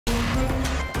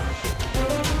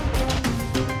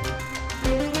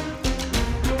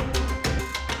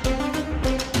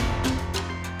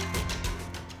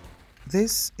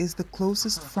This is the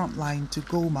closest front line to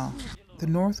Goma, the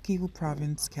North Kivu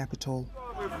province capital.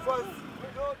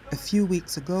 A few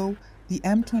weeks ago, the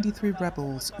M23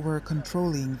 rebels were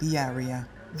controlling the area.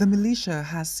 The militia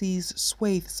has seized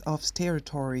swathes of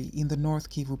territory in the North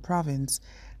Kivu province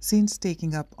since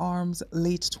taking up arms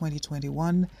late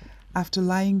 2021 after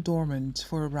lying dormant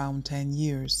for around 10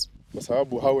 years.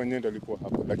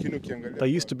 They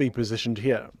used to be positioned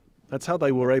here. That's how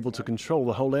they were able to control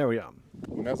the whole area.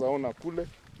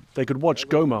 They could watch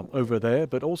Goma over there,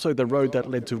 but also the road that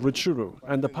led to Rutshuru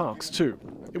and the parks too.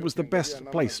 It was the best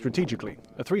place strategically,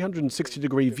 a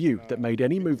 360-degree view that made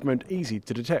any movement easy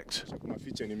to detect.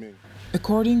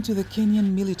 According to the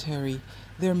Kenyan military,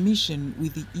 their mission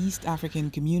with the East African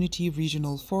Community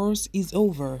Regional Force is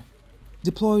over.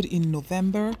 Deployed in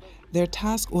November, their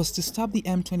task was to stop the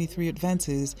M23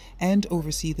 advances and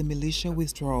oversee the militia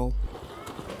withdrawal.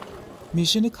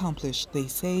 Mission accomplished, they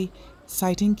say,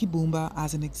 citing Kibumba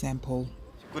as an example.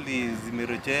 See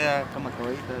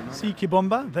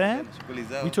Kibumba there?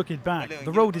 We took it back.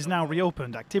 The road is now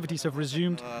reopened. Activities have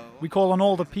resumed. We call on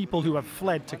all the people who have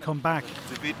fled to come back.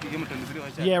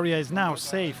 The area is now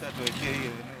safe.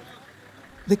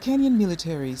 The Kenyan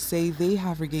military say they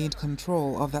have regained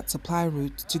control of that supply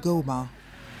route to Goma.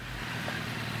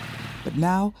 But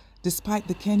now, despite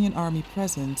the Kenyan army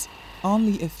presence,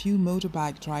 only a few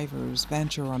motorbike drivers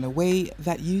venture on a way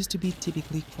that used to be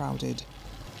typically crowded.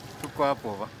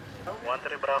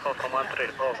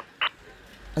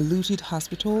 A looted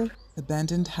hospital,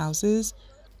 abandoned houses,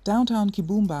 downtown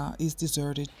Kibumba is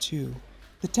deserted too.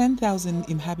 The 10,000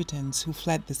 inhabitants who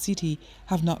fled the city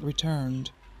have not returned,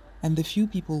 and the few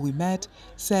people we met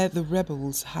said the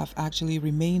rebels have actually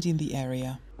remained in the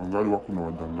area.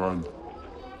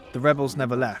 The rebels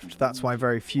never left, that's why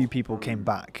very few people came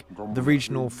back. The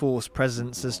regional force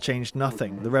presence has changed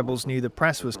nothing. The rebels knew the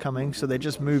press was coming, so they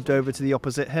just moved over to the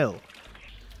opposite hill.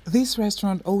 This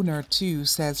restaurant owner too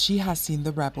says she has seen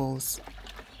the rebels.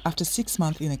 After 6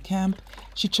 months in a camp,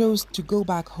 she chose to go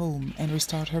back home and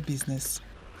restart her business.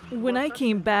 When I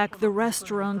came back, the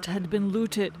restaurant had been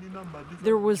looted.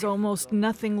 There was almost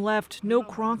nothing left, no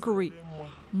crockery.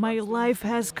 My life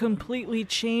has completely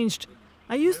changed.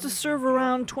 I used to serve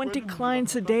around 20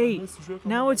 clients a day.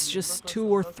 Now it's just 2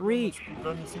 or 3.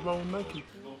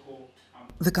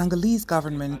 The Congolese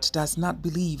government does not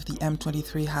believe the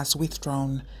M23 has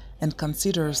withdrawn and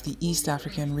considers the East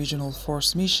African Regional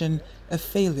Force mission a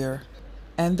failure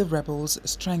and the rebels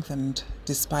strengthened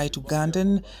despite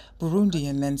Ugandan,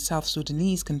 Burundian and South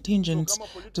Sudanese contingents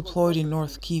deployed in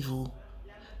North Kivu.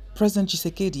 President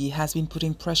Tshisekedi has been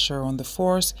putting pressure on the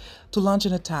force to launch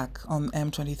an attack on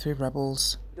M23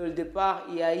 rebels.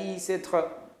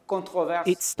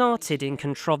 It started in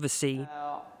controversy.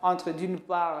 On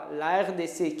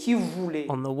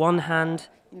the one hand,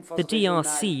 the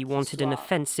DRC wanted an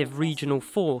offensive regional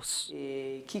force.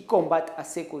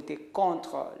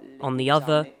 On the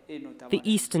other, the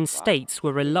eastern states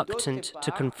were reluctant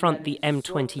to confront the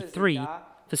M23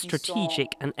 for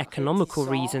strategic and economical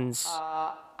reasons.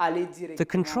 The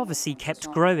controversy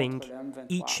kept growing,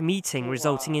 each meeting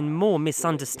resulting in more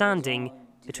misunderstanding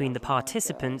between the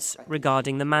participants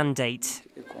regarding the mandate.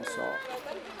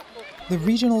 The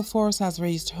regional force has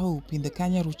raised hope in the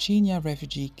Kanyaruchinya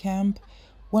refugee camp,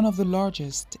 one of the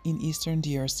largest in eastern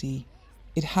DRC.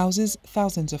 It houses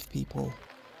thousands of people.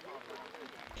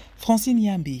 Francine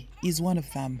Yambi is one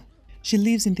of them. She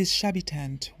lives in this shabby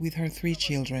tent with her 3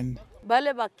 children.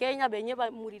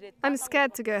 I'm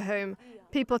scared to go home.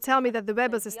 People tell me that the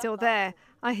rebels are still there.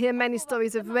 I hear many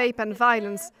stories of rape and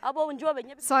violence.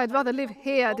 So I'd rather live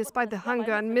here despite the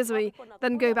hunger and misery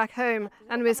than go back home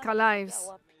and risk our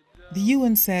lives. The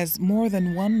UN says more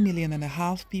than 1.5 million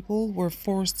people were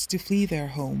forced to flee their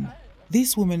home.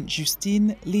 This woman,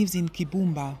 Justine, lives in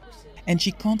Kibumba, and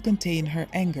she can't contain her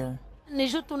anger. I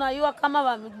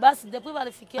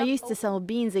used to sell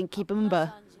beans in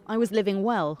Kibumba. I was living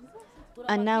well.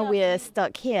 And now we're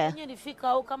stuck here.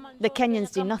 The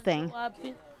Kenyans do nothing.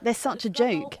 They're such a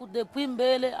joke.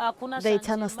 They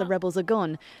tell us the rebels are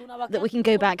gone, that we can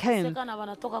go back home.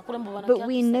 But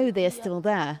we know they're still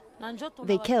there.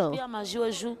 They kill.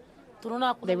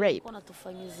 They rape.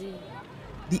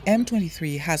 The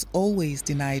M23 has always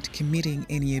denied committing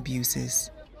any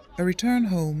abuses. A return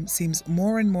home seems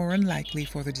more and more unlikely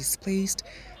for the displaced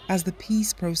as the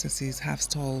peace processes have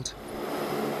stalled.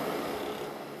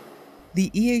 The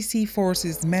EAC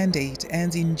force's mandate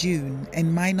ends in June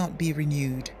and might not be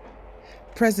renewed.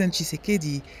 President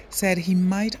Tshisekedi said he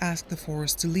might ask the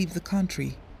force to leave the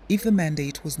country if the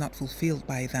mandate was not fulfilled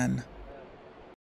by then.